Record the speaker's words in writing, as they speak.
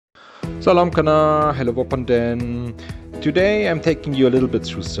Salam kana, hello Wapandan. Today I'm taking you a little bit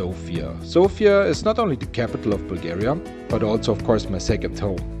through Sofia. Sofia is not only the capital of Bulgaria, but also of course my second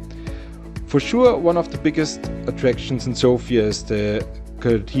home. For sure, one of the biggest attractions in Sofia is the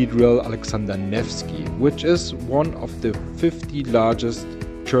Cathedral Alexander Nevski, which is one of the 50 largest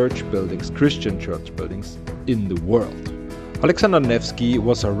church buildings, Christian church buildings in the world. Alexander Nevsky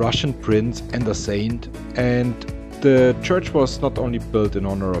was a Russian prince and a saint, and the church was not only built in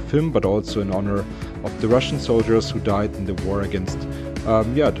honor of him, but also in honor of the Russian soldiers who died in the war against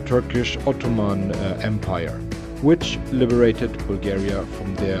the Turkish Ottoman Empire, which liberated Bulgaria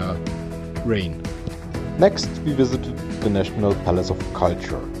from their reign. Next, we visited the National Palace of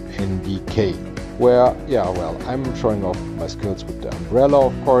Culture in DK, where, I'm showing off my skills with the umbrella,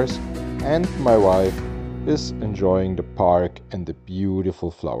 of course, and my wife is enjoying the park and the beautiful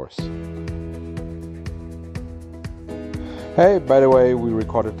flowers. Hey, by the way, we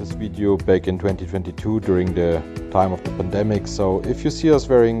recorded this video back in 2022 during the time of the pandemic, so if you see us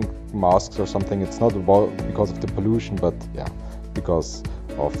wearing masks or something, it's not because of the pollution, but because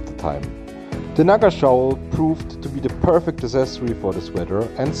of the time. The Naga shawl proved to be the perfect accessory for this weather,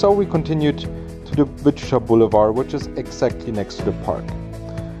 and so we continued to the Vitosha Boulevard, which is exactly next to the park.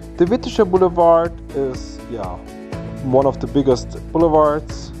 The Vitosha Boulevard is one of the biggest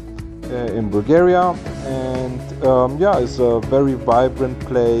boulevards in Bulgaria, and it's a very vibrant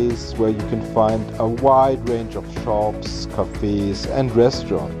place where you can find a wide range of shops, cafes and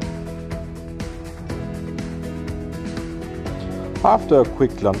restaurants. After a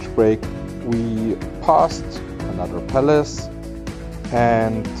quick lunch break, we passed another palace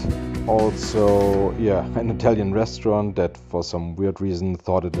and also an Italian restaurant that for some weird reason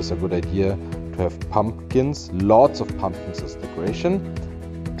thought it is a good idea to have pumpkins, lots of pumpkins as decoration,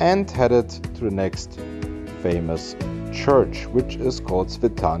 and headed to the next famous church, which is called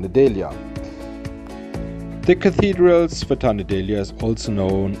Sveta Nedelya. The cathedral Sveta Nedelya is also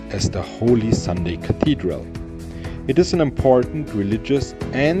known as the Holy Sunday Cathedral. It is an important religious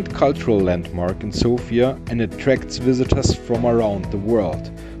and cultural landmark in Sofia and attracts visitors from around the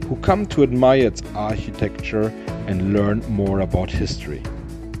world who come to admire its architecture and learn more about history.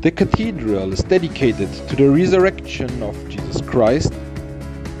 The cathedral is dedicated to the resurrection of Jesus Christ.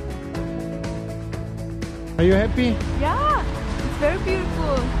 Are you happy? Yeah, it's very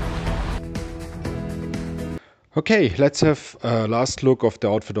beautiful. Okay, let's have a last look of the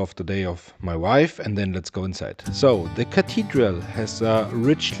outfit of the day of my wife and then let's go inside. So, the cathedral has a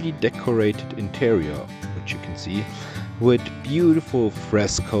richly decorated interior, which you can see, with beautiful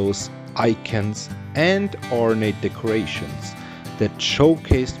frescoes, icons and ornate decorations that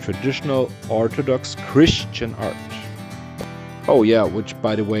showcase traditional Orthodox Christian art. Oh yeah, which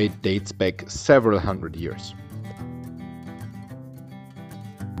by the way dates back several hundred years.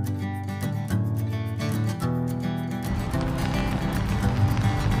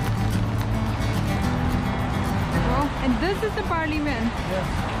 And this is the parliament. Yes.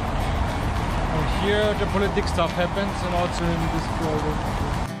 And here the political stuff happens, and also in this building.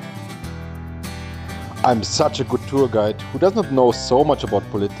 I'm such a good tour guide who does not know so much about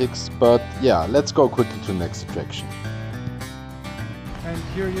politics, but let's go quickly to the next attraction. And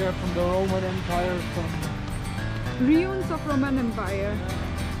here you have from the Roman Empire some Ruins of Roman Empire.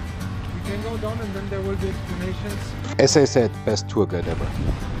 You can go down and then there will be explanations. As I said, best tour guide ever.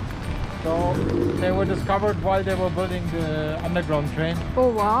 So they were discovered while they were building the underground train. Oh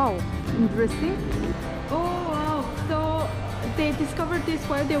wow, interesting. Oh wow, so they discovered this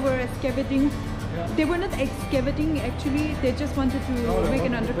while they were excavating. Yeah. They were not excavating actually, they just wanted to make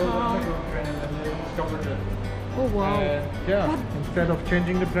an underground. Train and then they discovered it. Oh wow. Instead of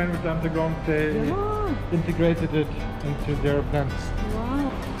changing the plan with the underground, they integrated it into their plans.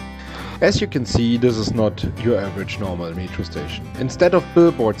 Wow. As you can see, this is not your average normal metro station. Instead of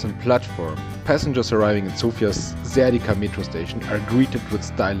billboards and platform, passengers arriving at Sofia's Serdica Metro Station are greeted with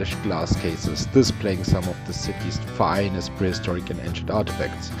stylish glass cases displaying some of the city's finest prehistoric and ancient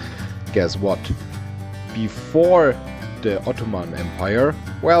artifacts. Guess what? Before the Ottoman Empire,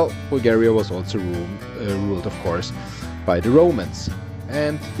 Bulgaria was also ruled, of course, by the Romans.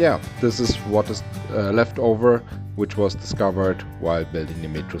 And this is what is left over, which was discovered while building the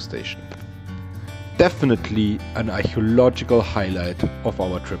metro station. Definitely an archaeological highlight of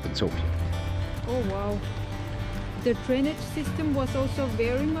our trip in Sofia. Oh wow. The drainage system was also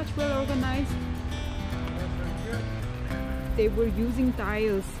very much well organized. They were using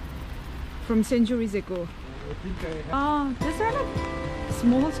tiles from centuries ago. These are like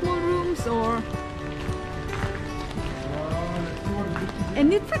small rooms or...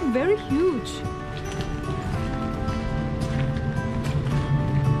 And it's like very huge.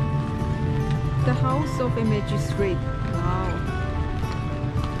 the house of a magistrate. Wow.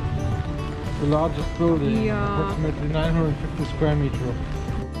 The largest building, Yeah. approximately 950 square meter.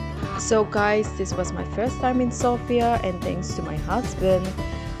 So guys, this was my first time in Sofia, and thanks to my husband,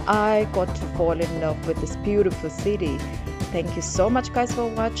 I got to fall in love with this beautiful city. Thank you so much guys for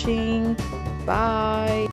watching. Bye.